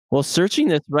Well, searching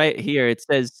this right here, it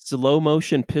says slow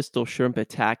motion pistol shrimp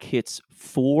attack hits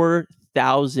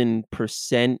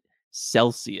 4,000%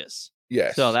 Celsius.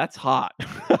 Yes. So that's hot.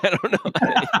 I don't know.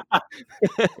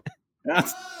 That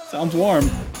sounds warm.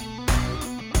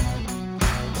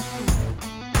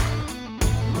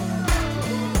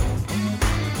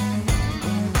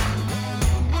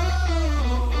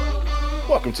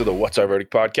 Welcome to the What's Our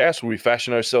Verdict podcast, where we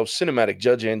fashion ourselves cinematic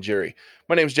judge and jury.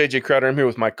 My name is JJ Crowder. I'm here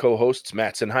with my co-hosts,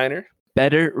 Mattson Heiner.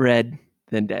 Better red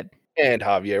than dead. And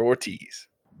Javier Ortiz.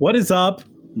 What is up,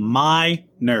 my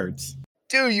nerds?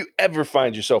 Do you ever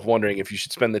find yourself wondering if you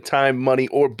should spend the time, money,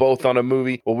 or both on a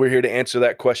movie? Well, we're here to answer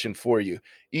that question for you.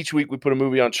 Each week, we put a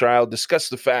movie on trial, discuss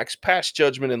the facts, pass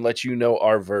judgment, and let you know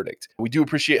our verdict. We do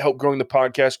appreciate help growing the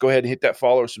podcast. Go ahead and hit that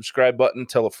follow or subscribe button.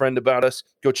 Tell a friend about us.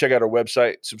 Go check out our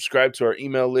website. Subscribe to our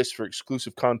email list for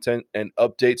exclusive content and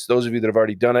updates. Those of you that have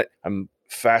already done it, I'm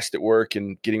fast at work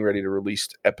and getting ready to release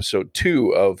episode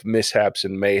 2 of Mishaps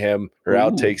and Mayhem, or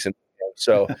Outtakes. And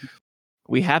so...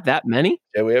 We have that many?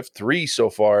 Yeah, we have 3 so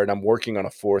far, and I'm working on a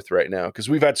 4th right now because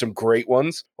we've had some great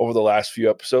ones over the last few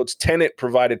episodes. Tenet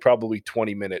provided probably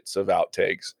 20 minutes of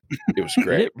outtakes. It was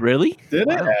great. Did it really? Did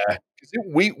it? Yeah.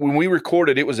 When we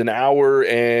recorded, it was an hour,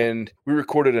 and we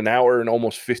recorded an hour and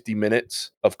almost 50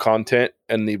 minutes of content,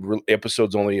 and the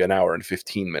episode's only an hour and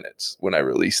 15 minutes when I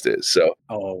released it. So,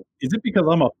 is it because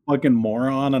I'm a fucking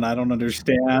moron and I don't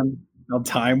understand how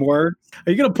time works?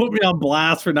 Are you going to put me on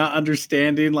blast for not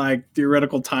understanding like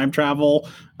theoretical time travel?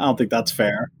 I don't think that's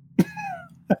fair.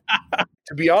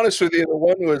 to be honest with you,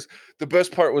 the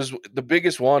best part was the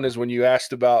biggest one is when you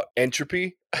asked about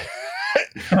entropy.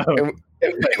 and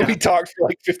we talked for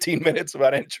like 15 minutes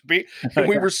about entropy, and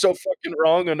we were so fucking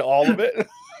wrong on all of it.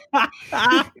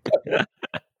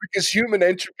 Because human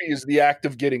entropy is the act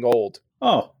of getting old.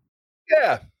 Oh.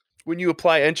 Yeah. When you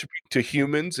apply entropy to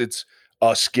humans, it's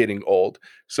us getting old.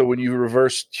 So when you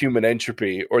reverse human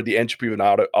entropy or the entropy of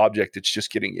an object, it's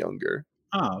just getting younger.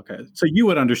 Oh, okay. So you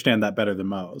would understand that better than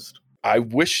most. I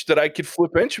wish that I could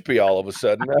flip entropy all of a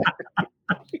sudden.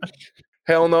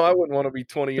 Hell no, I wouldn't want to be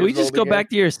 20 years old. Can we just go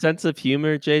back to your sense of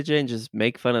humor, JJ, and just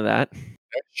make fun of that?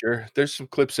 Yeah, sure. There's some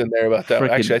clips in there about that. Frickin'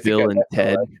 Actually, I think Bill and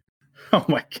Ted. Oh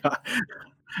my god.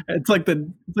 It's like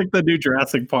the new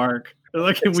Jurassic Park.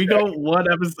 Like, can we go one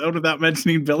episode without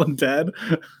mentioning Bill and Ted?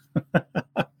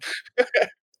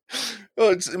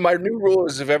 Well, my new rule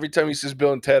is if every time he says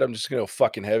Bill and Ted, I'm just going to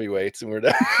fucking heavyweights and we're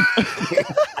done.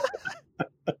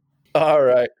 All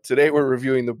right. Today we're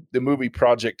reviewing the movie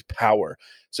Project Power.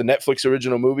 It's a Netflix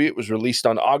original movie. It was released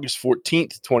on August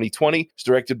 14th, 2020. It's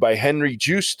directed by Henry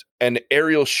Joost and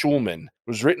Ariel Schulman. It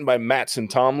was written by Mattson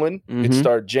Tomlin. Mm-hmm. It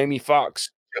starred Jamie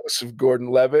Foxx, Joseph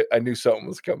Gordon-Levitt. I knew something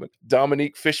was coming.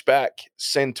 Dominique Fishback,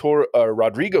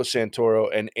 Rodrigo Santoro,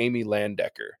 and Amy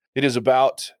Landecker. It is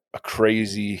about a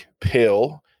crazy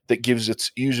pill that gives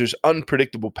its users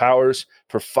unpredictable powers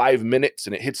for 5 minutes,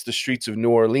 and it hits the streets of New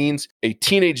Orleans. A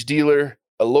teenage dealer,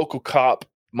 a local cop,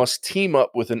 must team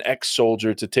up with an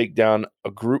ex-soldier to take down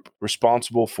a group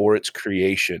responsible for its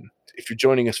creation. If you're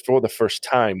joining us for the first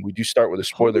time, we do start with a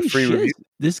spoiler-free review.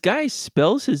 This guy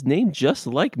spells his name just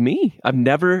like me.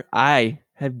 I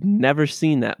have never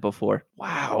seen that before.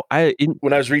 Wow.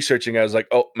 When I was researching, I was like,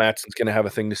 oh, Mattson's going to have a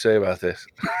thing to say about this.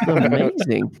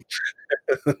 Amazing.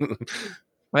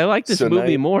 I like this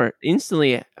movie more.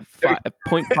 Instantly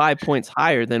 0.5 points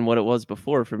higher than what it was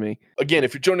before for me. Again,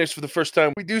 if you're joining us for the first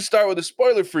time, we do start with a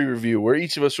spoiler-free review where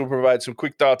each of us will provide some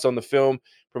quick thoughts on the film,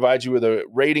 provide you with a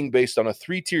rating based on a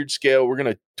 3-tiered scale. We're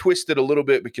going to twist it a little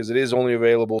bit because it is only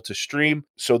available to stream.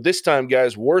 So this time,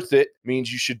 guys, worth it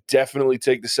means you should definitely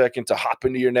take the second to hop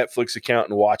into your Netflix account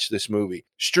and watch this movie.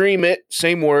 Stream it,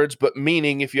 same words, but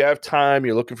meaning if you have time,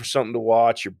 you're looking for something to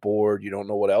watch, you're bored, you don't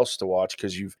know what else to watch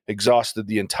because you've exhausted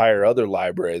the entire other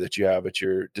library that you have at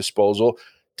your disposal,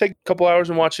 take a couple hours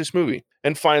and watch this movie.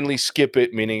 And finally, skip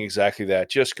it, meaning exactly that.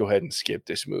 Just go ahead and skip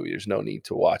this movie. There's no need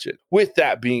to watch it. With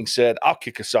that being said, I'll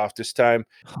kick us off this time.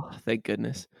 Oh, thank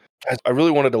goodness. I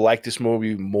really wanted to like this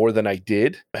movie more than I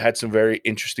did. It had some very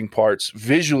interesting parts.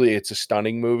 Visually, it's a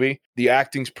stunning movie. The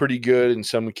acting's pretty good in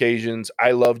some occasions.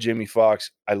 I love Jamie Foxx.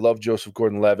 I love Joseph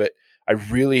Gordon-Levitt. I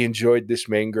really enjoyed this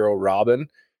main girl, Robin.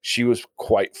 She was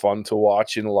quite fun to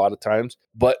watch in a lot of times.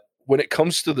 But when it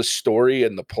comes to the story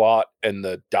and the plot and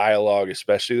the dialogue,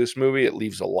 especially this movie, it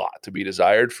leaves a lot to be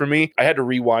desired for me. I had to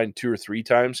rewind 2 or 3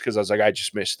 times because I was like, I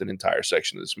just missed an entire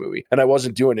section of this movie. And I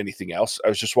wasn't doing anything else. I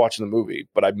was just watching the movie,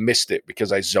 but I missed it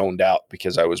because I zoned out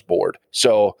because I was bored.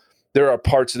 So there are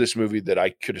parts of this movie that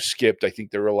I could have skipped. I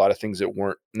think there were a lot of things that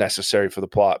weren't necessary for the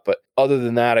plot. But other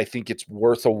than that, I think it's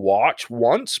worth a watch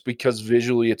once because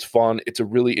visually it's fun. It's a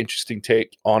really interesting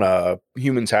take on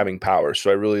humans having power.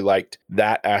 So I really liked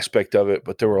that aspect of it.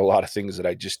 But there were a lot of things that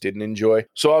I just didn't enjoy.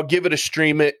 So I'll give it a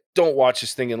stream it. Don't watch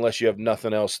this thing unless you have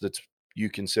nothing else that's you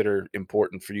consider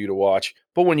important for you to watch.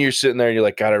 But when you're sitting there and you're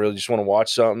like, God, I really just want to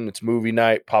watch something. It's movie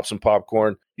night, pop some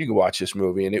popcorn. You can watch this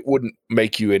movie and it wouldn't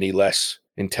make you any less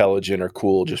intelligent or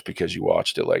cool just because you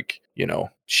watched it like,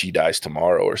 She Dies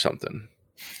Tomorrow or something.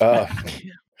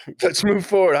 Let's move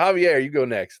forward. Javier, you go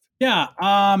next. Yeah.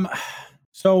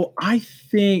 So I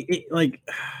think let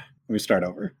me start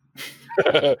over.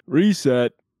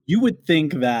 Reset. You would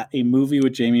think that a movie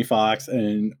with Jamie Foxx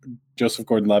and Joseph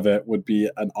Gordon-Levitt would be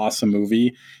an awesome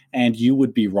movie, and you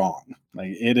would be wrong.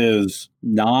 Like, it is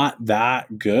not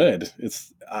that good.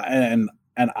 It's and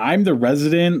I'm the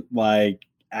resident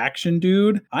action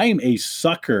dude. I am a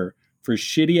sucker for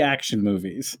shitty action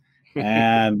movies,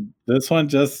 and this one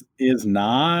just is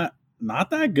not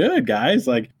that good, guys.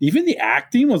 Like, even the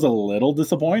acting was a little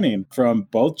disappointing from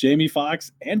both Jamie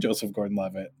Foxx and Joseph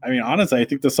Gordon-Levitt. I mean, honestly, I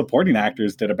think the supporting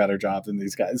actors did a better job than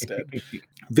these guys did.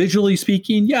 Visually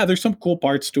speaking, yeah, there's some cool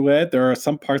parts to it. There are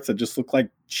some parts that just look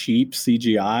like cheap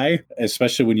CGI,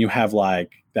 especially when you have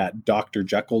that Dr.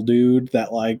 Jekyll dude that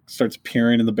starts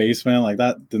peering in the basement. Like,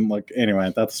 that didn't look,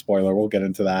 anyway, that's a spoiler. We'll get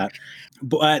into that.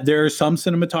 But there's some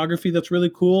cinematography that's really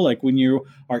cool. Like when you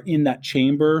are in that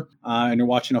chamber and you're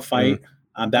watching a fight.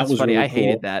 That was funny. Really I cool.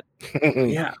 hated that.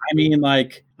 Yeah. I mean, I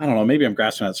don't know. Maybe I'm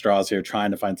grasping at straws here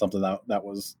trying to find something that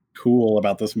was cool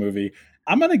about this movie.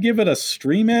 I'm going to give it a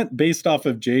stream it based off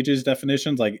of JJ's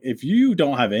definitions. Like, if you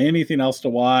don't have anything else to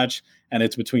watch and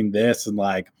it's between this and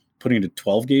putting a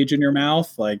 12 gauge in your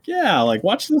mouth,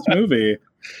 watch this movie.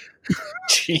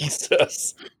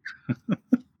 Jesus.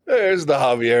 There's the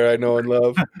Javier I know and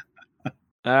love. All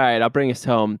right, I'll bring us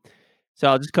home. So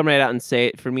I'll just come right out and say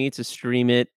it. For me, it's a stream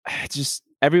it. Just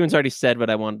everyone's already said what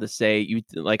I wanted to say. You,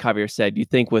 like Javier said, you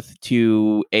think with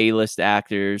two A-list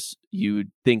actors, you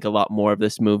think a lot more of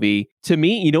this movie. To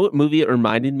me, you know what movie it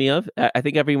reminded me of? I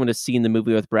think everyone has seen the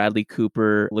movie with Bradley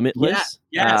Cooper, Limitless.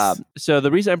 Yeah, yes. So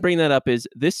the reason I bring that up is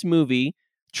this movie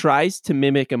tries to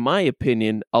mimic, in my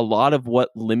opinion, a lot of what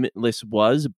Limitless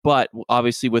was, but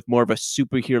obviously with more of a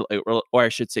superhero, or I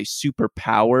should say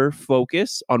superpower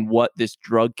focus on what this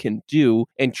drug can do,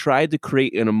 and tried to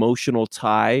create an emotional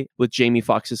tie with Jamie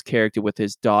Foxx's character with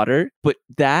his daughter. But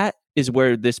that is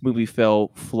where this movie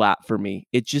fell flat for me.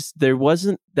 It just, there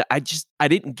wasn't that. I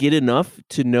didn't get enough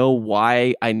to know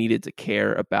why I needed to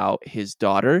care about his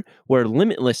daughter. Where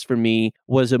Limitless for me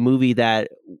was a movie that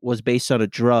was based on a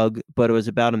drug, but it was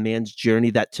about a man's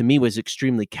journey that to me was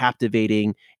extremely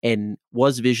captivating and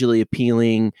was visually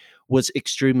appealing, was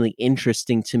extremely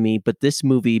interesting to me. But this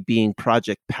movie, being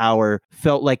Project Power,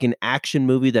 felt like an action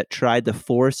movie that tried to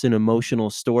force an emotional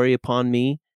story upon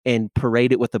me and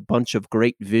parade it with a bunch of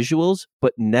great visuals,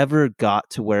 but never got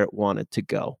to where it wanted to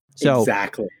go. So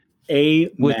exactly.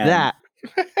 Amen. With that,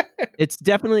 it's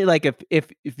definitely if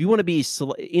you want to be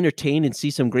entertained and see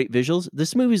some great visuals,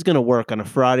 this movie's going to work on a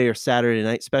Friday or Saturday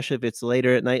night, especially if it's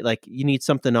later at night. You need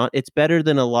something on. It's better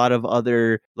than a lot of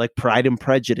other, Pride and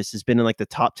Prejudice has been in the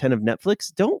top 10 of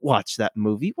Netflix. Don't watch that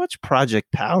movie. Watch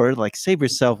Project Power. Save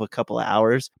yourself a couple of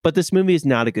hours. But this movie is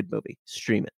not a good movie.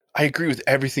 Stream it. I agree with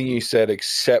everything you said,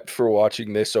 except for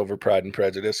watching this over Pride and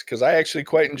Prejudice, because I actually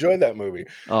quite enjoyed that movie.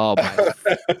 Oh,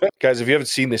 guys, if you haven't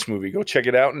seen this movie, go check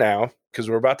it out now, because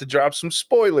we're about to drop some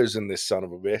spoilers in this son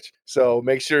of a bitch. So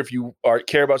make sure if you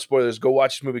care about spoilers, go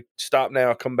watch this movie. Stop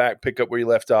now, come back, pick up where you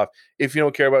left off. If you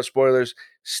don't care about spoilers,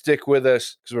 stick with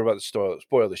us, because we're about to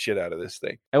spoil the shit out of this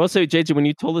thing. I will say, JJ, when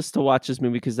you told us to watch this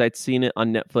movie, because I'd seen it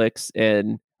on Netflix,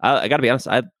 and I got to be honest,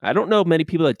 I don't know many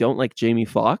people that don't like Jamie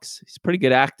Foxx. He's a pretty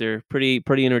good actor, pretty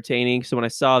entertaining. So when I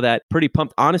saw that, pretty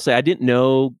pumped. Honestly, I didn't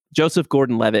know Joseph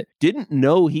Gordon-Levitt. Didn't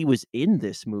know he was in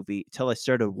this movie until I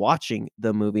started watching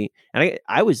the movie. And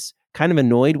I was kind of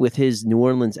annoyed with his New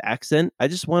Orleans accent. I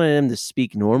just wanted him to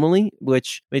speak normally,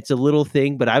 which it's a little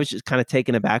thing, but I was just kind of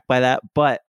taken aback by that.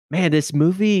 But man, this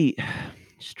movie,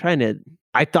 just trying to...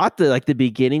 I thought that the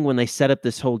beginning when they set up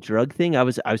this whole drug thing, I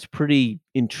was pretty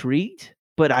intrigued.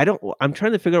 But I'm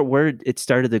trying to figure out where it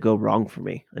started to go wrong for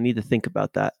me. I need to think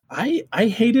about that. I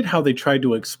hated how they tried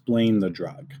to explain the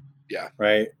drug. Yeah.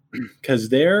 Right? Because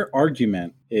their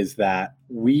argument is that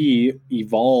we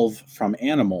evolve from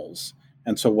animals.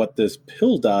 And so what this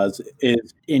pill does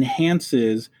is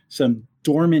enhances some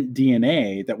dormant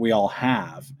DNA that we all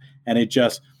have. And it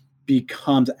just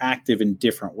becomes active in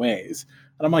different ways.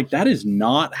 And I'm like, that is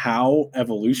not how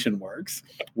evolution works.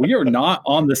 We are not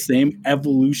on the same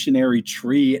evolutionary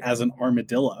tree as an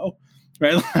armadillo,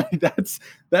 right? Like, that's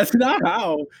not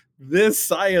how this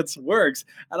science works.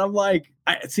 And I'm like,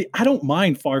 I don't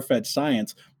mind far-fetched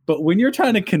science, but when you're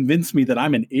trying to convince me that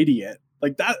I'm an idiot,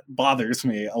 like that bothers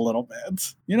me a little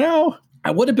bit. You know, I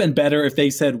would have been better if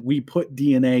they said we put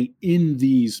DNA in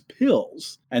these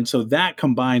pills. And so that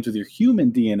combines with your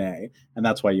human DNA. And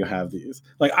that's why you have these.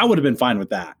 Like, I would have been fine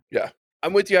with that. Yeah.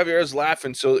 I'm with you, Javier. I was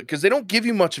laughing. So, because they don't give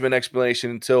you much of an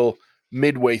explanation until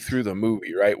midway through the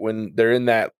movie, right? When they're in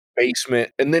that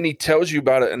basement and then he tells you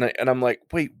about it. And I'm like,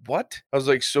 wait, what? I was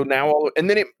like, so now and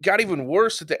then it got even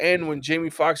worse at the end when Jamie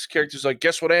Foxx's character's like,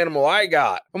 guess what animal I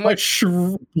got? I'm like,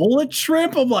 bullet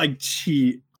shrimp? I'm like,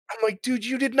 cheat. I'm like, dude,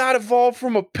 you did not evolve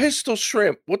from a pistol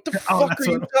shrimp. What the fuck are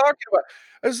you talking about?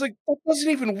 I was like, that doesn't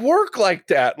even work like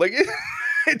that. Like,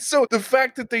 and so the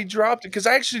fact that they dropped it, because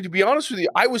actually, to be honest with you,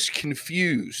 I was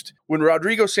confused when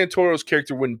Rodrigo Santoro's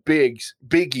character, when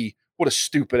Biggie, what a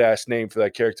stupid ass name for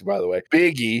that character, by the way.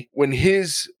 Biggie, when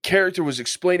his character was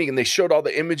explaining and they showed all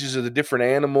the images of the different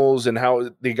animals and how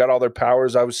they got all their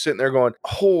powers, I was sitting there going,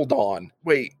 hold on,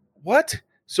 wait, what?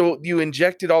 So you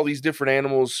injected all these different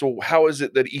animals. So how is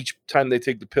it that each time they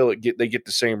take the pill, they get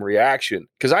the same reaction?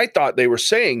 Because I thought they were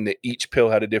saying that each pill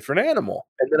had a different animal.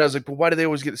 And then I was like, well, why do they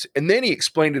always get this? And then he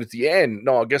explained it at the end.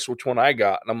 No, guess which one I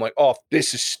got. And I'm like, oh,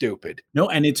 this is stupid. No,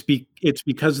 and it's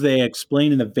because they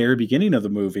explain in the very beginning of the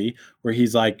movie where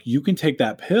he's like, you can take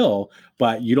that pill,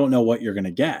 but you don't know what you're going to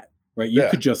get. Right. You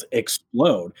could just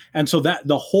explode. And so that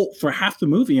for half the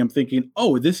movie, I'm thinking,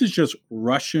 oh, this is just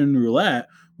Russian roulette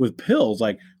with pills.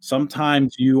 Like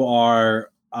sometimes you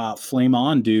are Flame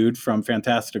On dude from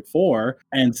Fantastic Four,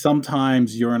 and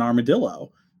sometimes you're an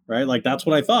armadillo, right? Like that's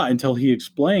what I thought until he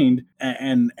explained.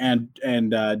 And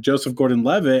Joseph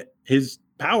Gordon-Levitt, his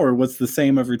power was the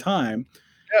same every time.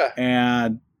 Yeah.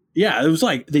 And yeah, it was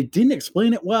like they didn't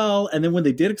explain it well, and then when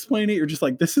they did explain it, you're just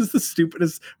like, this is the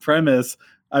stupidest premise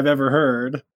I've ever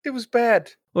heard. It was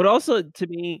bad. But also, to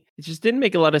me, it just didn't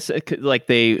make a lot of sense. Like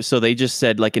they just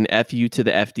said like an FU to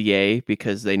the FDA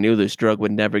because they knew this drug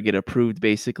would never get approved,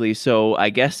 basically. So I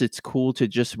guess it's cool to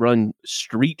just run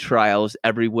street trials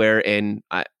everywhere, and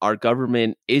our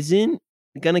government isn't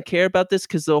gonna care about this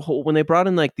because when they brought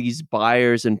in like these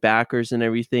buyers and backers and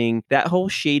everything, that whole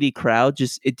shady crowd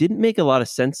it didn't make a lot of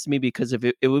sense to me, because if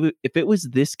it was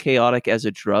this chaotic as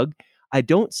a drug, I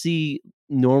don't see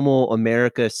normal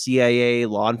America, CIA,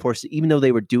 law enforcement, even though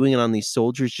they were doing it on these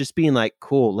soldiers, just being like,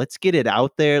 cool, let's get it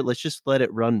out there. Let's just let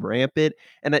it run rampant.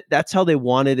 And that's how they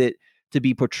wanted it to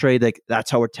be portrayed. Like,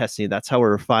 that's how we're testing it. That's how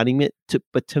we're refining it.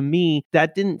 But to me,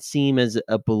 that didn't seem as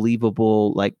a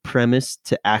believable like premise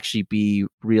to actually be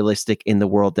realistic in the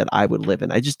world that I would live in.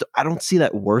 I don't see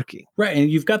that working. Right. And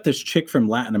you've got this chick from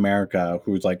Latin America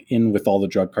who's like in with all the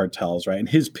drug cartels, right? And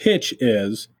his pitch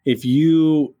is, if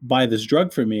you buy this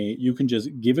drug from me, you can just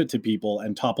give it to people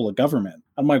and topple a government.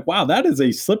 I'm like, wow, that is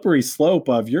a slippery slope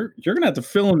of you're going to have to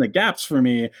fill in the gaps for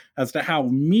me as to how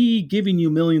me giving you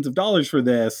millions of dollars for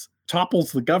this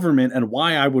topples the government and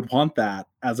why I would want that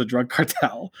as a drug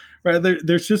cartel, right?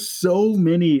 There's just so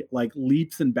many like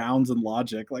leaps and bounds in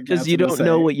logic. Like, because you don't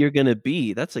know what you're going to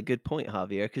be. That's a good point,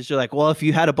 Javier. Because you're like, well, if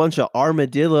you had a bunch of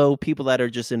armadillo people that are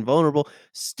just invulnerable,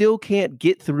 still can't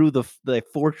get through the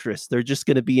fortress, they're just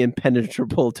going to be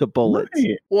impenetrable to bullets.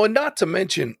 Right. Well, not to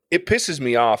mention, it pisses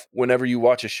me off whenever you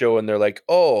watch a show and they're like,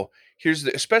 oh,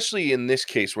 especially in this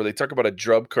case where they talk about a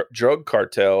drug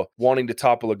cartel wanting to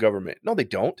topple a government. No, they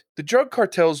don't. The drug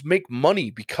cartels make money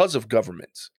because of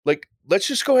governments. Like, let's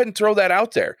just go ahead and throw that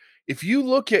out there. If you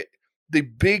look at the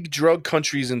big drug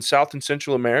countries in South and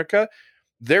Central America,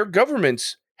 their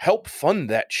governments help fund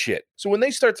that shit. So when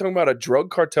they start talking about a drug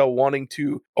cartel wanting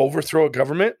to overthrow a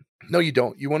government, no, you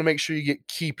don't. You want to make sure you get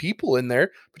key people in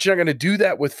there, but you're not going to do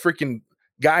that with freaking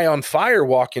guy on fire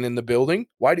walking in the building.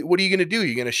 What are you going to do?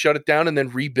 You're going to shut it down and then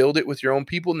rebuild it with your own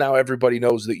people? Now everybody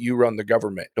knows that you run the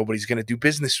government. Nobody's going to do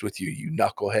business with you, you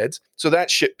knuckleheads. So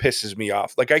that shit pisses me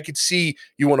off. Like, I could see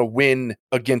you want to win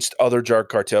against other drug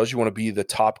cartels. You want to be the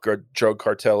top drug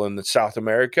cartel in the South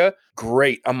America.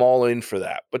 Great. I'm all in for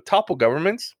that. But topple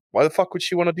governments? Why the fuck would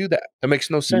she want to do that? That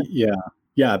makes no sense.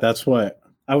 Yeah. That's what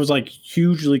I was like,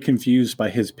 hugely confused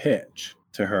by his pitch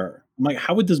to her. I'm like,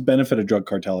 how would this benefit a drug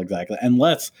cartel exactly?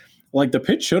 Unless, like, the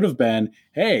pitch should have been,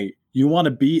 hey, you want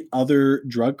to beat other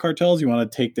drug cartels, you want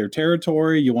to take their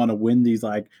territory, you want to win these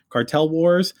like cartel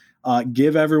wars,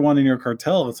 give everyone in your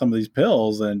cartel some of these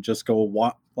pills and just go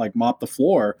mop the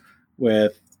floor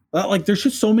with like, there's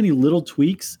just so many little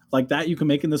tweaks like that you can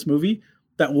make in this movie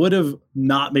that would have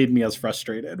not made me as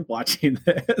frustrated watching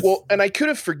this. Well, and I could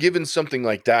have forgiven something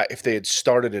like that if they had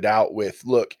started it out with,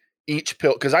 look, each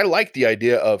pill, because I like the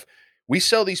idea of, we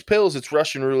sell these pills, it's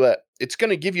Russian roulette. It's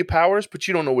going to give you powers, but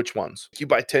you don't know which ones. You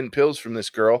buy 10 pills from this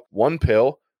girl, one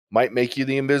pill might make you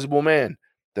the Invisible Man.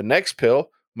 The next pill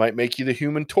might make you the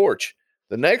Human Torch.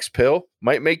 The next pill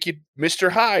might make you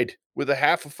Mr. Hyde with a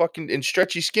half a fucking and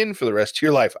stretchy skin for the rest of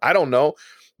your life. I don't know,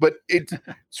 but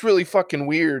it's really fucking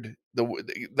weird.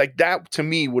 Like that to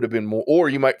me would have been more, or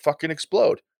you might fucking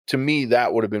explode. To me,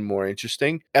 that would have been more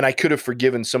interesting. And I could have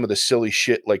forgiven some of the silly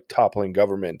shit like toppling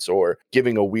governments or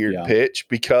giving a weird pitch,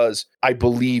 because I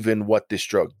believe in what this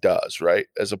drug does, right?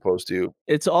 As opposed to...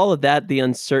 It's all of that, the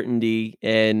uncertainty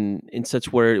and in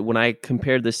such, where when I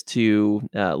compared this to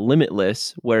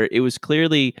Limitless, where it was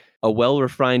clearly a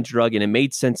well-refined drug, and it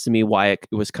made sense to me why it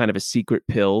was kind of a secret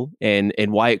pill, and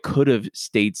why it could have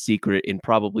stayed secret and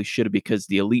probably should have, because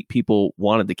the elite people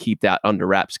wanted to keep that under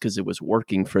wraps because it was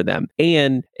working for them.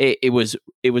 And it was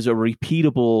a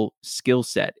repeatable skill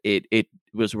set. It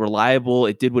was reliable.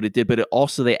 It did what it did, but it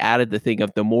also, they added the thing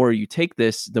of, the more you take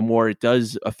this, the more it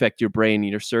does affect your brain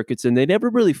and your circuits. And they never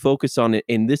really focus on it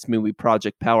in this movie,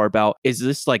 Project Power, about, is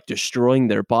this like destroying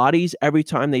their bodies every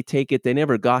time they take it? They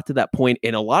never got to that point.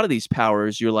 In a lot of these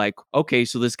powers, you're like, okay,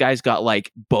 so this guy's got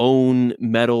like bone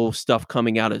metal stuff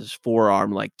coming out of his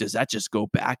forearm. Like, does that just go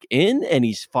back in and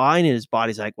he's fine? And his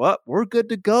body's like, well, we're good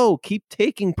to go. Keep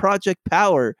taking Project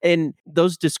Power. And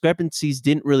those discrepancies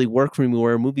didn't really work for me,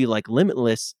 where a movie like Limitless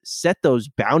set those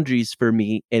boundaries for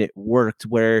me, and it worked.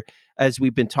 Where, as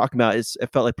we've been talking about, it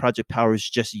felt like Project Power is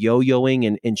just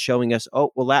yo-yoing and showing us,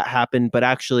 oh, well, that happened, but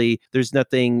actually there's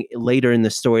nothing later in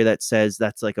the story that says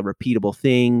that's like a repeatable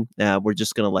thing. We're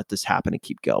just going to let this happen and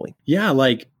keep going. Yeah,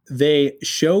 like they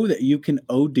show that you can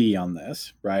OD on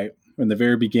this, right? In the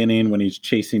very beginning, when he's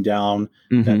chasing down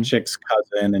that chick's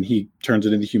cousin and he turns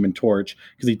it into Human Torch,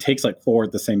 because he takes like 4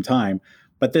 at the same time.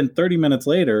 But then 30 minutes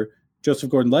later,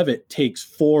 Joseph Gordon-Levitt takes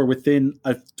 4 within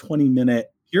a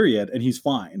 20-minute period, and he's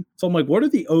fine. So I'm like, what are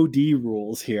the OD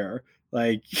rules here?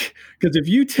 Like, because if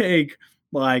you take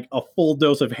like a full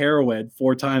dose of heroin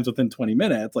 4 times within 20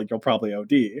 minutes, like, you'll probably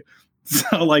OD.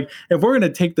 So like, if we're going to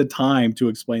take the time to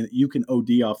explain that you can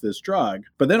OD off this drug,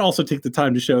 but then also take the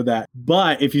time to show that,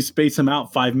 but if you space them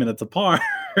out 5 minutes apart,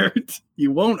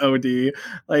 you won't OD.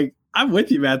 Like, I'm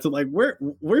with you, Matt. So like,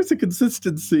 where's the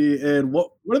consistency, and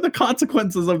what are the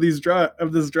consequences of this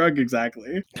drug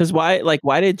exactly? Because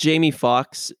why did Jamie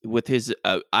Foxx, with his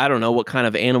I don't know what kind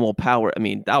of animal power? I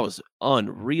mean, that was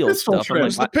unreal Pistol stuff. shrimp. I'm It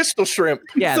was the pistol shrimp.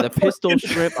 yeah, the pistol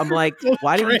shrimp. I'm like,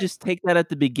 why didn't you just take that at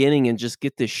the beginning and just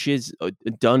get this shiz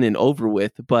done and over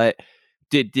with? But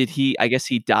did he? I guess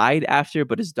he died after,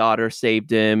 but his daughter saved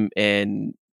him.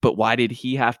 But why did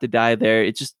he have to die there?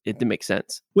 It didn't make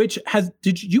sense.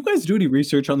 Did you guys do any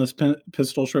research on this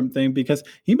pistol shrimp thing? Because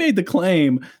he made the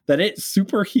claim that it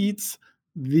superheats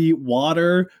the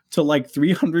water to like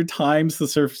 300 times the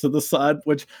surface of the sun,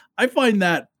 which I find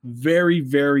that very,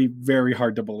 very, very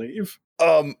hard to believe.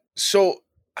 So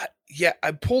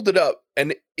I pulled it up,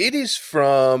 and it is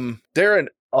from, they're an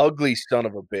ugly son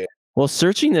of a bitch. Well,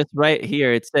 searching this right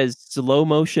here, it says slow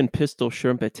motion pistol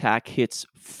shrimp attack hits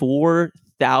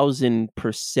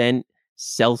 4,000%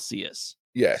 Celsius.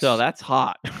 Yes. So that's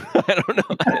hot. I don't know.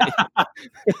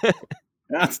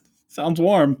 That sounds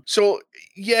warm. So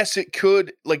yes, it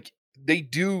could, like, they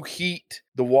do heat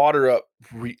the water up.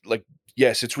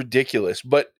 Yes, it's ridiculous.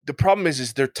 But the problem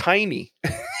is they're tiny.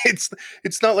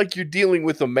 It's not like you're dealing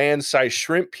with a man-sized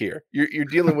shrimp here. You're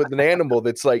dealing with an animal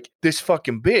that's like this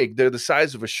fucking big. They're the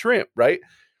size of a shrimp, right?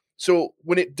 So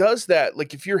when it does that,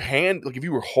 like, if you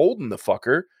were holding the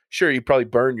fucker, sure, you probably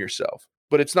burn yourself,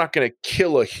 but it's not going to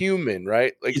kill a human,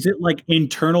 right? Like, is it like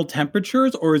internal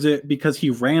temperatures, or is it because he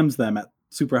rams them at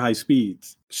super high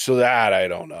speeds? So that I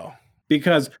don't know.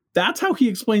 Because that's how he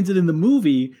explains it in the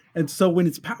movie. And so when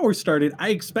his power started,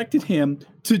 I expected him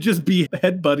to just be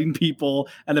headbutting people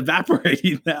and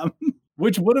evaporating them,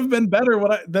 which would have been better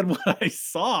than what I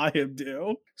saw him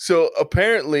do. So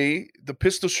apparently the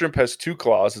pistol shrimp has 2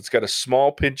 claws. It's got a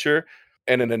small pincher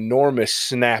and an enormous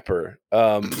snapper.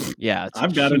 Yeah,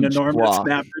 I've got an enormous claw.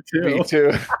 snapper too. Me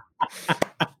too.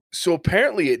 So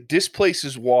apparently it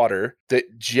displaces water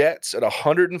that jets at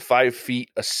 105 feet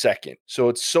a second. So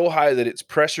it's so high that its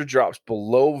pressure drops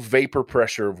below vapor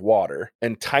pressure of water,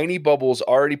 and tiny bubbles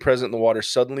already present in the water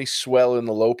suddenly swell in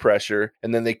the low pressure,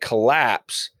 and then they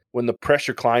collapse when the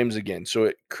pressure climbs again. So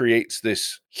it creates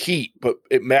this heat, but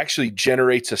it actually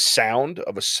generates a sound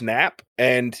of a snap.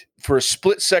 And for a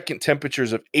split second,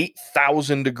 temperatures of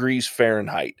 8,000 degrees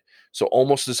Fahrenheit. so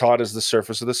almost as hot as the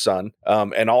surface of the sun,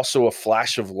 and also a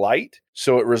flash of light.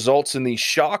 So it results in these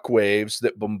shock waves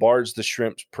that bombards the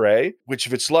shrimp's prey, which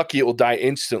if it's lucky, it will die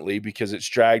instantly because it's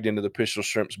dragged into the pistol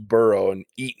shrimp's burrow and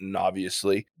eaten,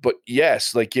 obviously. But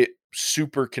yes, like it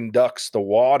super conducts the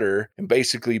water and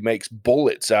basically makes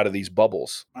bullets out of these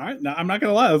bubbles. All right, now I'm not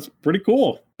gonna lie, that's pretty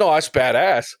cool. No, that's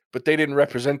badass, but they didn't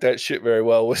represent that shit very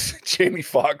well with Jamie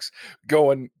Foxx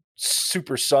going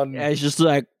super sun. Yeah, it's just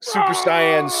like Super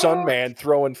Saiyan Sun Man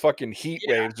throwing fucking heat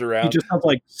waves He around. just has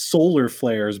like solar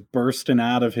flares bursting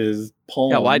out of his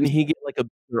palm. yeah. Why didn't he get like a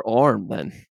bigger arm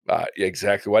then? Yeah,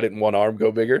 exactly. Why didn't one arm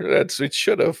go bigger? It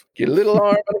should have. Get a little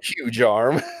arm and a huge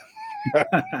arm.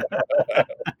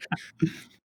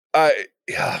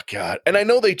 Oh God. And I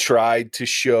know they tried to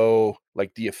show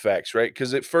like the effects, right?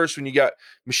 Because at first when you got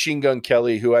Machine Gun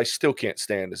Kelly, who I still can't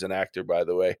stand as an actor, by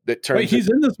the way, that turns Wait, he's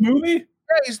in this movie?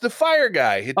 yeah, he's the fire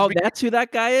guy. At the Oh, beginning. that's who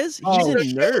that guy is? He's Oh,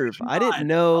 in Nerve. I didn't shut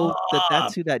know that that's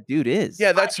up. who that dude is.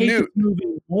 Yeah, that's I hate Newt. this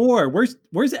movie more. Where's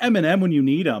Eminem when you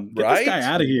need him? Get this guy Right?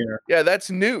 out of here. Yeah, that's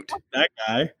Newt. That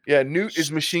guy. Yeah, Newt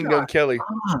is Machine Gun Kelly.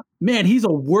 Man, he's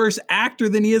a worse actor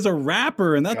than he is a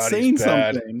rapper, and that's God, saying he's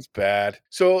bad. something. It's bad.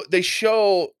 So they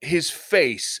show his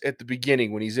face at the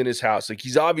beginning when he's in his house. Like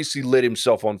he's obviously lit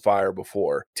himself on fire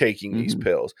before taking these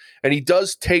pills. And he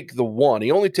does take the one.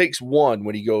 He only takes one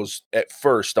when he goes at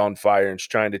first on fire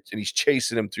and he's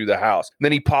chasing him through the house. And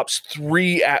then he pops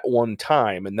 3 at one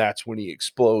time, and that's when he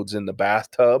explodes in the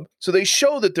bathtub. So they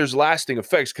show that there's lasting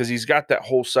effects because he's got that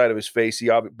whole side of his face.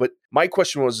 But my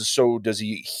question was, so does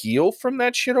he heal from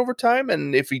that shit over time?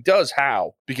 And if he does,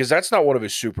 how? Because that's not one of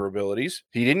his super abilities.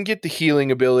 He didn't get the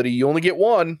healing ability. You only get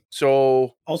one.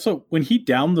 So Also, when he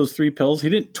downed those 3 pills, he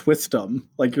didn't twist them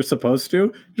like you're supposed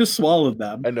to. He just swallowed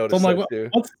them. I noticed So I'm like,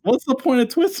 that too. what's the point of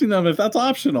twisting them if that's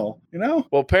optional? You know?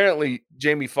 Well, apparently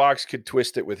Jamie Foxx could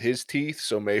twist it with his teeth,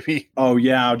 so maybe. Oh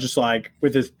yeah, just like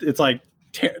with his, it's like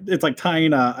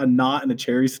tying a knot in a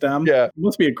cherry stem. Yeah. He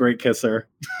must be a great kisser.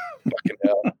 Fucking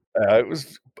hell. It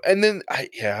was, and then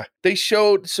they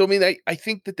showed. So I mean, I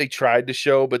think that they tried to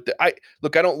show, but I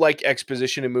don't like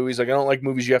exposition in movies. Like I don't like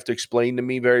movies you have to explain to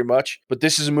me very much. But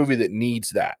this is a movie that needs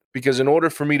that because in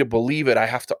order for me to believe it, I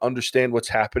have to understand what's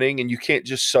happening, and you can't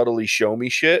just subtly show me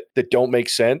shit that don't make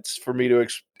sense for me to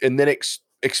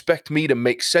expect me to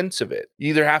make sense of it. You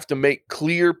either have to make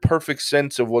clear, perfect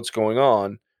sense of what's going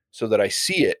on so that I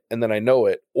see it and then I know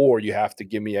it, or you have to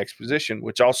give me exposition,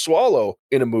 which I'll swallow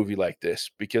in a movie like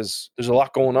this because there's a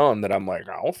lot going on that I'm like,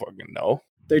 I don't fucking know.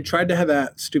 They tried to have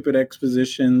that stupid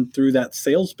exposition through that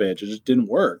sales pitch. It just didn't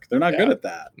work. They're not good at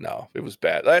that. No, it was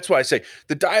bad. That's why I say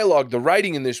the dialogue, the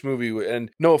writing in this movie,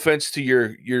 and no offense to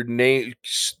your name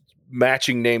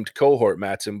matching named cohort,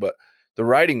 Matson, but the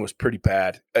writing was pretty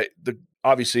bad.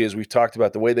 Obviously, as we've talked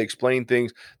about, the way they explain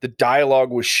things, the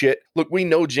dialogue was shit. Look, we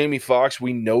know Jamie Foxx.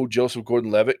 We know Joseph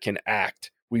Gordon-Levitt can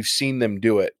act. We've seen them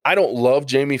do it. I don't love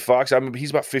Jamie Foxx. He's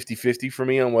about 50-50 for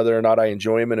me on whether or not I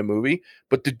enjoy him in a movie.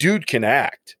 But the dude can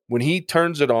act. When he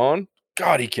turns it on,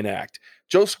 God, he can act.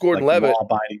 Joseph Gordon-Levitt. Like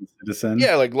law-abiding citizen.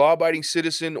 Yeah, like Law-Abiding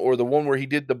Citizen, or the one where he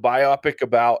did the biopic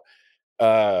about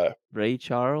Ray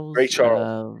Charles.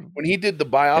 When he did the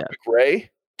biopic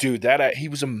Ray, dude, he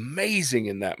was amazing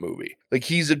in that movie. Like,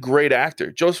 he's a great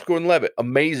actor. Joseph Gordon-Levitt,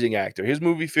 amazing actor. His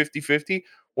movie 50-50,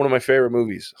 one of my favorite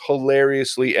movies.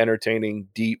 Hilariously entertaining,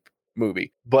 deep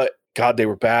movie. But God, they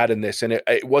were bad in this, and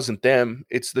it wasn't them.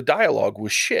 It's the dialogue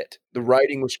was shit. The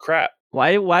writing was crap.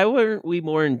 Why weren't we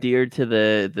more endeared to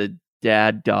the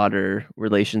dad-daughter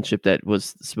relationship that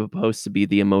was supposed to be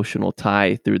the emotional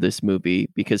tie through this movie?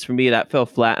 Because for me, that fell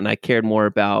flat, and I cared more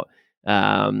about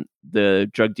the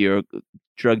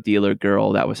drug dealer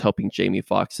girl that was helping Jamie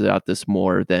Foxx out this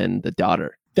more than the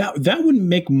daughter. That would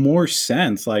make more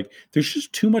sense. Like, there's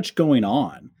just too much going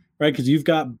on, right? Because you've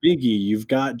got Biggie, you've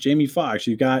got Jamie Foxx,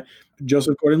 you've got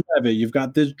Joseph Gordon-Levitt, you've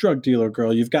got this drug dealer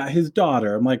girl, you've got his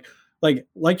daughter. I'm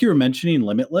like you were mentioning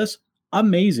Limitless,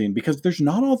 amazing, because there's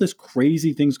not all this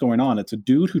crazy things going on. It's a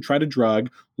dude who tried a drug,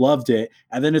 loved it,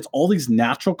 and then it's all these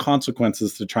natural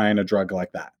consequences to trying a drug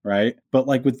like that, right? But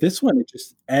like with this one, it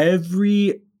just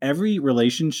every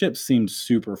relationship seemed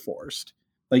super forced.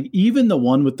 Like even the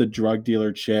one with the drug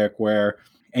dealer chick where,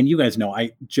 and you guys know,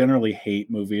 I generally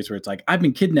hate movies where it's like, I've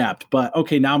been kidnapped, but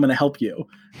okay, now I'm going to help you.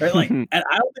 Right? Like, and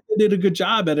I don't think they did a good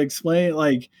job at explaining,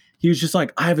 like, he was just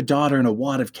like, I have a daughter and a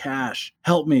wad of cash.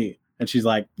 Help me. And she's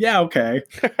like, yeah, okay.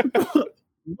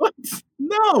 What?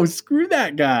 No, screw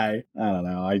that guy. I don't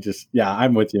know.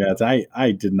 I'm with you.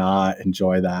 I did not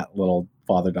enjoy that little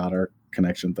father-daughter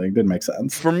connection thing. Didn't make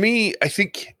sense. For me, I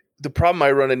think the problem I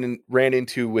ran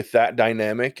into with that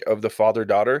dynamic of the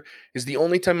father-daughter is the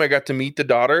only time I got to meet the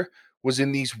daughter was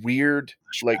in these weird,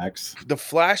 like Flashbacks. the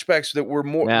flashbacks that were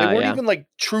more, Yeah, they weren't yeah. even like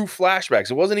true flashbacks.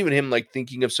 It wasn't even him like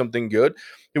thinking of something good.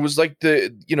 It was like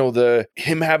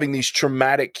him having these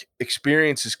traumatic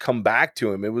experiences come back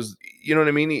to him. It was, you know what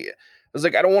I mean? I was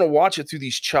like, I don't want to watch it through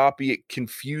these choppy,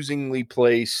 confusingly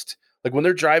placed. Like when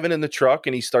they're driving in the truck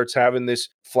and he starts having this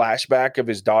flashback of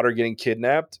his daughter getting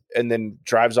kidnapped and then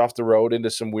drives off the road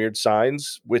into some weird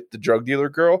signs with the drug dealer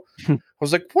girl. I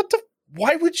was like,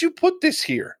 why would you put this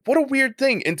here? What a weird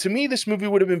thing. And to me, this movie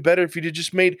would have been better if you'd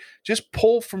just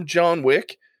pull from John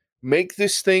Wick, make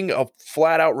this thing a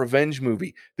flat out revenge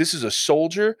movie. This is a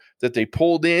soldier that they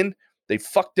pulled in. They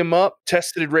fucked him up,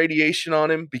 tested radiation on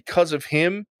him because of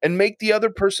him, and make the other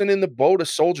person in the boat a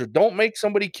soldier. Don't make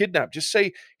somebody kidnapped. Just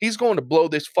say he's going to blow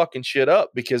this fucking shit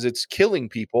up because it's killing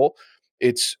people.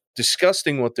 It's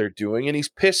disgusting what they're doing, and he's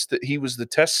pissed that he was the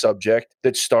test subject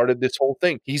that started this whole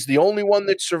thing. He's the only one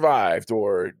that survived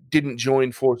or didn't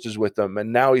join forces with them,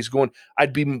 and now he's going.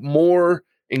 I'd be more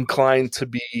inclined to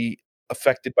be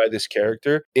affected by this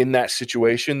character in that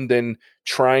situation than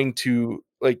trying to,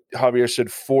 like Javier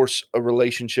said, force a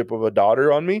relationship of a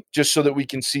daughter on me just so that we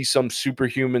can see some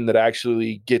superhuman that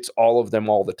actually gets all of them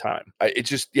all the time. It's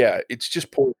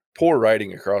just poor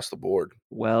writing across the board.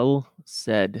 Well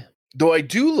said. Though I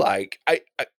do like, I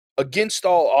against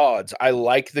all odds, I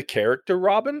like the character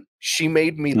Robin. She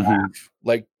made me laugh,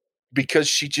 like, because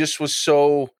she just was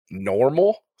so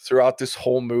normal throughout this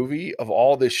whole movie of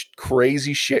all this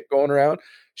crazy shit going around.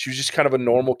 She was just kind of a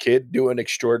normal kid doing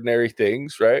extraordinary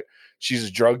things, right? She's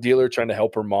a drug dealer trying to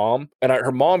help her mom. And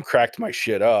her mom cracked my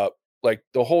shit up. Like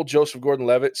the whole Joseph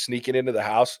Gordon-Levitt sneaking into the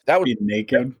house. That would be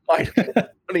naked. My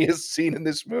funniest scene in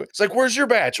this movie. It's like, where's your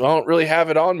badge? Well, I don't really have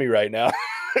it on me right now.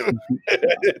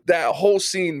 That whole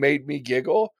scene made me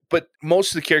giggle. But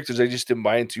most of the characters I just didn't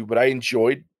buy into, but I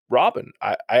enjoyed Robin.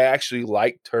 I actually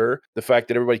liked her. The fact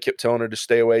that everybody kept telling her to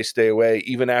stay away,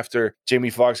 even after Jamie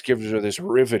Foxx gives her this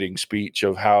riveting speech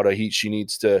of how she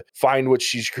needs to find what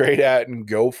she's great at and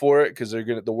go for it because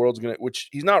the world's gonna. Which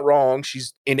he's not wrong.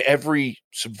 She's in every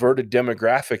subverted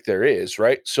demographic there is,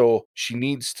 right? So she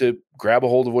needs to grab a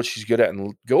hold of what she's good at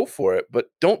and go for it. But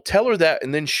don't tell her that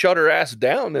and then shut her ass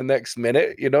down the next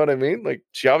minute. You know what I mean? Like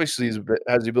she obviously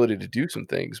has the ability to do some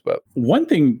things. But one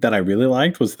thing that I really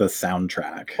liked was the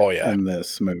soundtrack. Oh yeah, in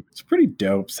this movie, it's a pretty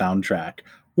dope soundtrack.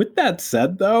 With that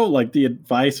said, though, like the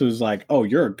advice was like, "Oh,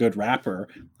 you're a good rapper."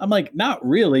 I'm like, not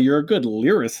really. You're a good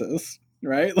lyricist,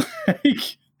 right?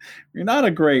 Like, you're not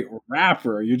a great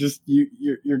rapper. You're just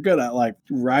you're good at like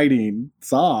writing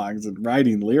songs and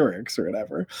writing lyrics or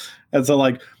whatever. And so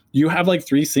like you have like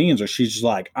 3 scenes where she's just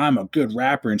like, I'm a good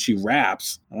rapper, and she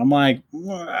raps. And I'm like,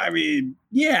 well, I mean,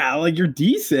 yeah, like you're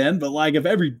decent, but like if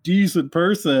every decent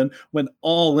person went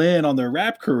all in on their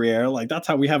rap career, like that's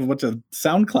how we have a bunch of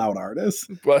SoundCloud artists.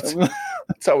 That's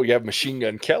how we have Machine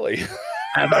Gun Kelly.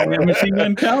 That's how we have Machine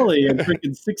Gun Kelly and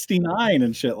freaking 69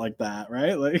 and shit like that,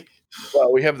 right? Like,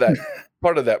 well, we have that.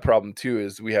 Part of that problem too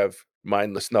is we have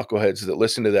mindless knuckleheads that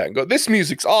listen to that and go, this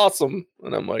music's awesome.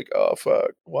 And I'm like, oh,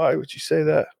 fuck. Why would you say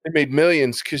that? They made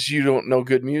millions because you don't know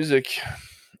good music.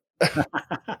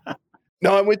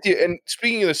 No, I'm with you. And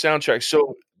speaking of the soundtrack,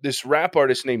 so this rap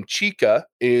artist named Chica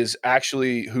is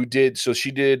actually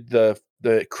she did the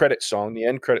credit song, the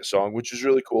end credit song, which was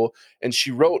really cool. And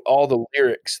she wrote all the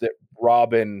lyrics that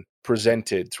Robin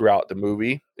presented throughout the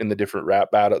movie in the different rap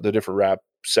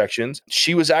sections.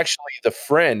 She was actually the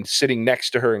friend sitting next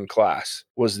to her in class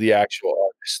was the actual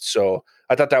artist. So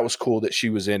I thought that was cool that she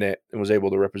was in it and was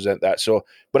able to represent that. So,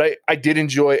 but I did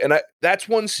enjoy, and that's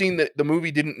one scene that the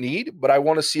movie didn't need, but I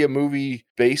want to see a movie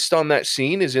based on that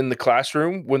scene is in the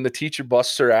classroom when the teacher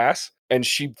busts her ass and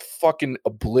she fucking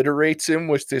obliterates him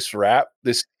with this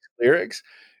lyrics.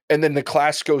 And then the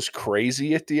class goes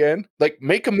crazy at the end. Like,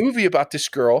 make a movie about this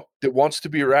girl that wants to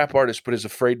be a rap artist but is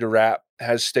afraid to rap,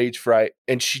 has stage fright,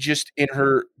 and she just, in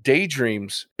her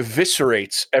daydreams,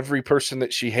 eviscerates every person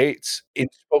that she hates in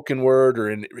spoken word or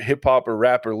in hip-hop or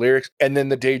rap or lyrics, and then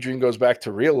the daydream goes back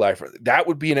to real life. That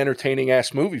would be an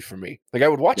entertaining-ass movie for me. Like, I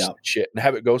would watch that shit and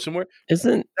have it go somewhere.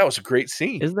 That was a great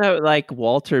scene. Isn't that like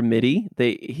Walter Mitty?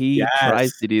 He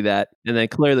tries to do that and then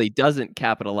clearly doesn't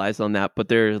capitalize on that, but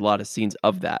there's a lot of scenes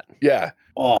of that. Yeah.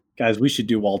 Oh, guys, we should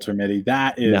do Walter Mitty.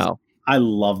 That is, I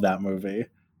love that movie.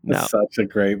 It's such a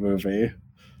great movie.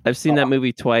 I've seen that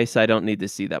movie twice. I don't need to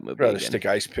see that movie I'd rather again. stick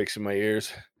ice picks in my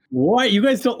ears. What? You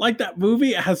guys don't like that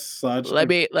movie? It has such let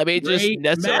me just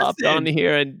nestle up on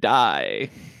here and die.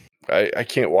 I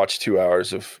can't watch 2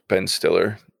 hours of Ben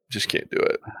Stiller. Just can't do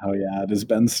it. Oh yeah, it is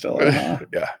Ben Stiller. Huh?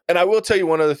 Yeah. And I will tell you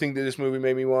one other thing that this movie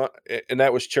made me want, and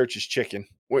that was Church's Chicken.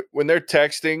 When they're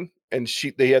texting and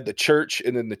they had the church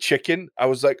and then the chicken. I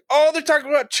was like, oh, they're talking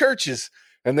about churches.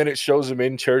 And then it shows them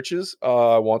in churches.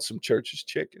 I want some churches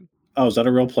chicken. Oh, is that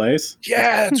a real place?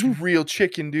 Yeah, it's real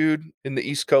chicken, dude. In the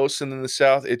East Coast and in the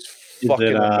South, it's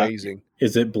fucking amazing.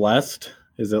 Is it blessed?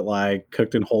 Is it like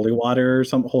cooked in holy water or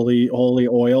some holy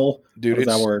oil? Dude,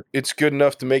 it's good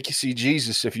enough to make you see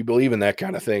Jesus if you believe in that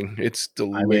kind of thing. It's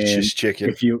delicious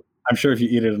chicken. I'm sure if you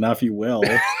eat it enough, you will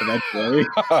eventually.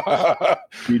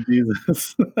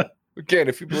 Jesus. Again,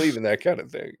 if you believe in that kind of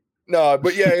thing. No,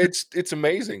 but yeah, it's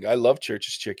amazing. I love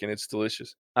Church's chicken. It's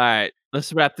delicious. All right,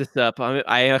 let's wrap this up.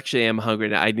 I actually am hungry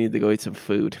now. I need to go eat some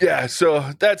food. Yeah, so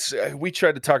that's we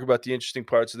tried to talk about the interesting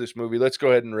parts of this movie. Let's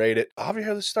go ahead and rate it.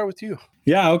 Javier, let's start with you.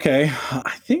 Yeah, okay.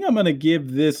 I think I'm going to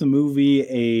give this movie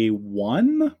a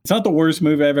 1. It's not the worst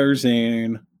movie I've ever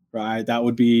seen, right? That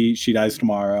would be She Dies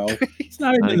Tomorrow. It's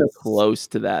not even close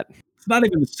to that. It's not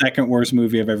even the second worst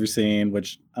movie I've ever seen,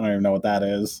 which I don't even know what that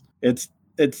is. It's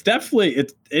definitely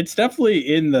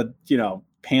in the,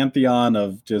 pantheon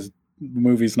of just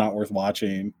movies not worth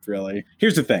watching, really.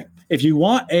 Here's the thing. If you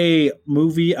want a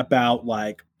movie about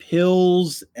like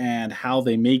pills and how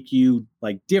they make you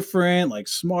like different, like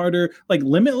smarter, like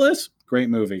Limitless, great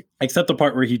movie. Except the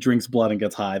part where he drinks blood and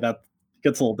gets high. That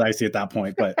gets a little dicey at that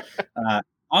point, but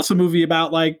awesome movie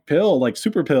about like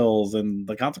super pills and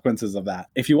the consequences of that.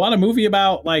 If you want a movie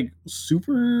about like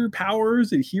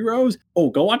superpowers and heroes,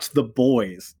 go watch The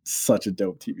Boys. Such a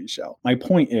dope TV show. My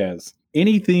point is,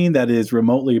 anything that is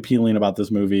remotely appealing about this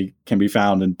movie can be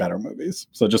found in better movies.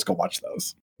 So just go watch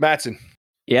those. Mattson.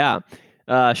 Yeah.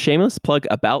 Shameless plug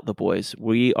about The Boys.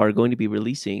 We are going to be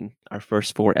releasing our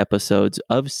first 4 episodes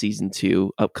of season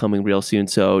 2 upcoming real soon.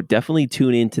 So definitely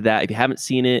tune into that. If you haven't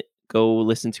seen it, go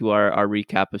listen to our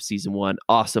recap of season 1.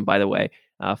 Awesome, by the way.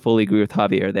 Fully agree with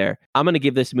Javier there. I'm going to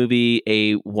give this movie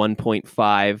a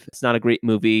 1.5. It's not a great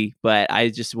movie, but I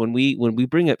just, when we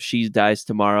bring up She Dies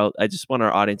Tomorrow, I just want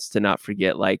our audience to not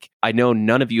forget, like, I know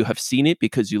none of you have seen it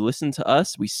because you listened to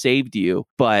us. We saved you,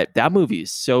 but that movie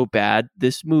is so bad.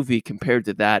 This movie compared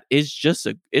to that is just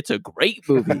it's a great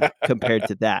movie compared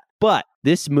to that. But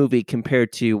this movie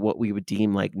compared to what we would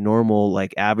deem like normal,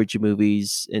 like average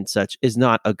movies and such is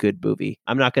not a good movie.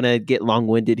 I'm not going to get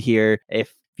long-winded here.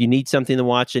 If you need something to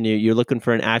watch and you're looking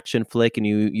for an action flick and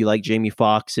you like Jamie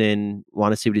Foxx and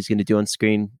want to see what he's going to do on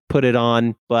screen, put it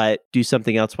on, but do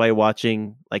something else while you're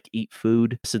watching, like eat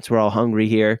food since we're all hungry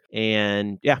here.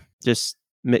 And yeah, just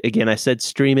again, I said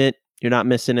stream it. You're not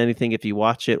missing anything if you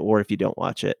watch it or if you don't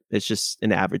watch it. It's just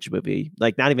an average movie,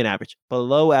 like not even average,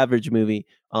 below average movie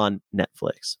on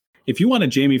Netflix. If you want a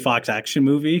Jamie Foxx action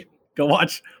movie, go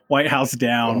watch White House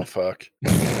Down. Oh, fuck.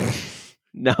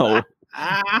 No.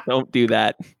 Don't do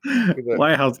that.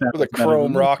 White House Down. With a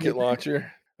chrome rocket launcher.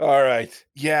 All right.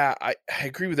 Yeah, I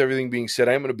agree with everything being said.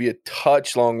 I'm going to be a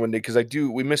touch long-winded because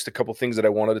we missed a couple things that I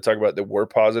wanted to talk about that were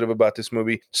positive about this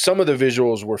movie. Some of the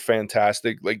visuals were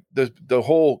fantastic. Like the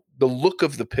look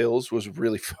of the pills was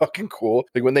really fucking cool.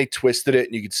 Like when they twisted it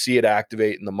and you could see it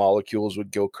activate and the molecules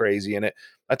would go crazy in it.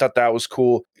 I thought that was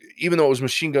cool. Even though it was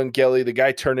Machine Gun Kelly, the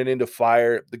guy turning into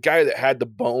fire, the guy that had the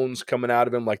bones coming out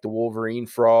of him like the Wolverine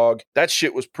frog, that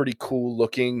shit was pretty cool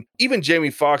looking. Even Jamie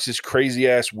Foxx's crazy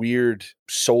ass weird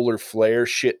solar flare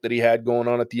shit that he had going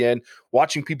on at the end,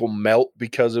 watching people melt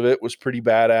because of it was pretty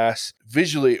badass.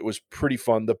 Visually, it was pretty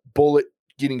fun. The bullet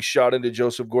getting shot into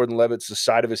Joseph Gordon-Levitt's the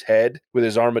side of his head with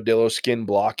his armadillo skin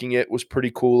blocking it was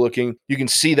pretty cool looking. You can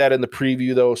see that in the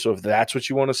preview though, so if that's what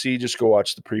you want to see, just go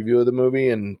watch the preview of the movie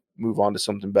and move on to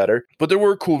something better. But there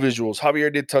were cool visuals.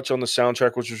 Javier did touch on the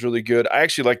soundtrack, which was really good. I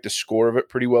actually liked the score of it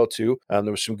pretty well too. There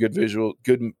was some good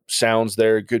good sounds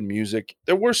there, good music.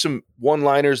 There were some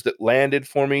one-liners that landed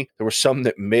for me. There were some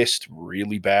that missed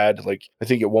really bad. Like I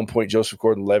think at one point Joseph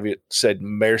Gordon-Levitt said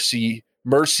mercy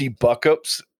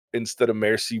buck-ups instead of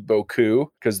merci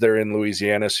beaucoup because they're in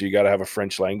Louisiana, so you got to have a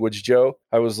French language, Joe.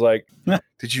 I was like,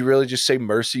 did you really just say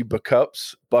mercy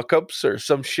buck-ups or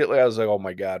some shit? Like I was like, oh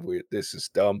my God, this is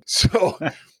dumb. So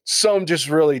some just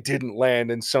really didn't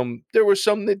land and there were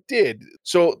some that did.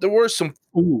 So there were some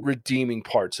redeeming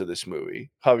parts of this movie.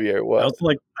 Javier, what?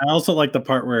 I also like the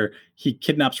part where he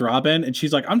kidnaps Robin and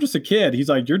she's like, I'm just a kid. He's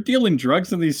like, you're dealing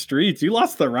drugs in these streets. You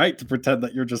lost the right to pretend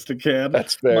that you're just a kid.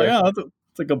 That's fair. Like,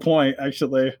 it's a good point,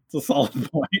 actually. It's a solid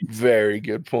point. Very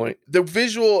good point. The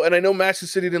visual, and I know Master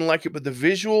City didn't like it, but the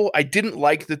visual, I didn't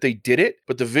like that they did it,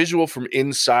 but the visual from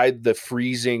inside the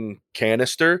freezing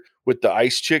canister with the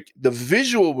ice chick. The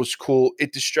visual was cool.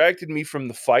 It distracted me from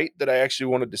the fight that I actually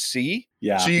wanted to see.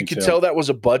 Yeah. So you could tell that was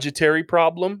a budgetary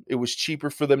problem. It was cheaper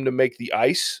for them to make the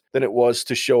ice than it was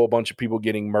to show a bunch of people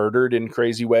getting murdered in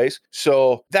crazy ways.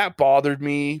 So that bothered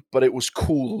me, but it was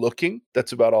cool looking.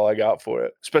 That's about all I got for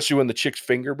it, especially when the chick's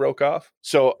finger broke off.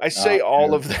 So I say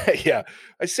all of that. Yeah.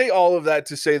 I say all of that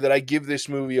to say that I give this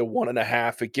movie a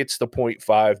 1.5. It gets the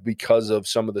 0.5 because of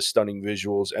some of the stunning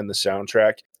visuals and the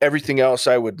soundtrack. Everything else,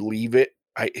 I would leave it.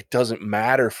 It doesn't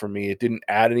matter for me. It didn't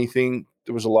add anything.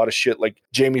 There was a lot of shit like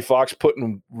Jamie Foxx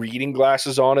putting reading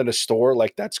glasses on in a store,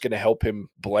 like that's going to help him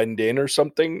blend in or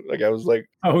something. Like I was like,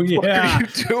 oh yeah, what are you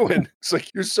doing? It's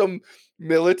like you're some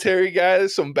military guy,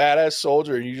 some badass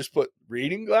soldier, and you just put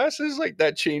reading glasses. Like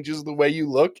that changes the way you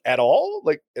look at all.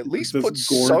 Like at least put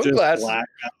sunglasses.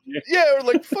 Yeah, or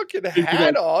like fucking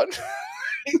hat on.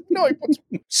 No, he puts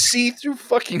see-through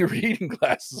fucking reading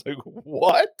glasses. Like,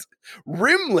 what?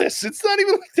 Rimless. It's not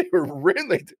even like they were rim.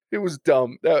 Like, it was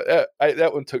dumb. That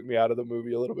one took me out of the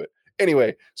movie a little bit.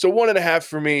 Anyway, so 1.5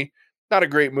 for me. Not a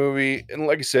great movie. And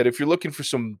like I said, if you're looking for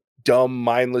some dumb,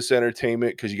 mindless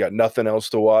entertainment because you got nothing else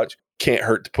to watch, can't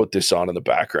hurt to put this on in the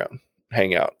background.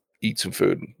 Hang out, eat some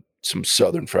food, some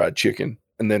Southern fried chicken,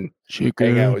 and then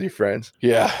hang out with your friends.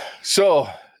 Yeah. So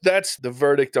that's the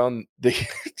verdict on the...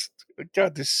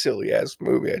 God, this silly ass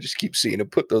movie. I just keep seeing him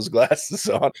put those glasses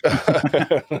on.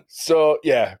 So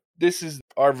yeah, this is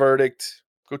our verdict.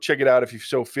 Go check it out if you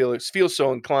feel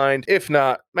so inclined. If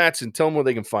not, Mattson, tell them where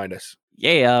they can find us.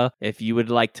 Yeah, if you would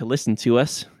like to listen to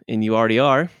us, and you already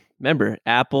are, remember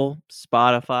Apple,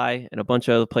 Spotify, and a bunch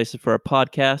of other places for our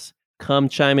podcast. Come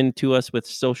chime in to us with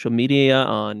social media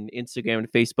on Instagram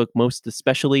and Facebook, most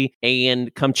especially.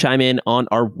 And come chime in on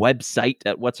our website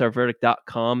at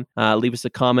whatsourverdict.com. Leave us a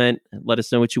comment. Let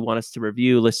us know what you want us to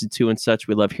review, listen to, and such.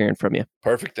 We love hearing from you.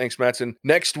 Perfect. Thanks, Mattson.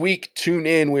 Next week, tune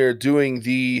in. We are doing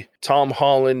the Tom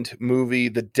Holland movie,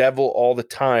 The Devil All the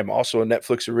Time, also a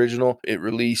Netflix original. It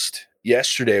released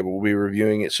yesterday, but we'll be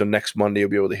reviewing it. So next Monday, you'll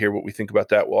be able to hear what we think about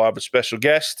that. We'll have a special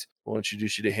guest. We'll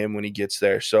introduce you to him when he gets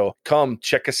there. So come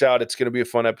check us out. It's going to be a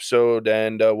fun episode,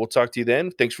 and we'll talk to you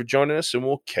then. Thanks for joining us, and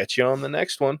we'll catch you on the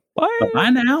next one. Bye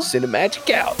now. Cinemagic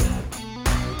out.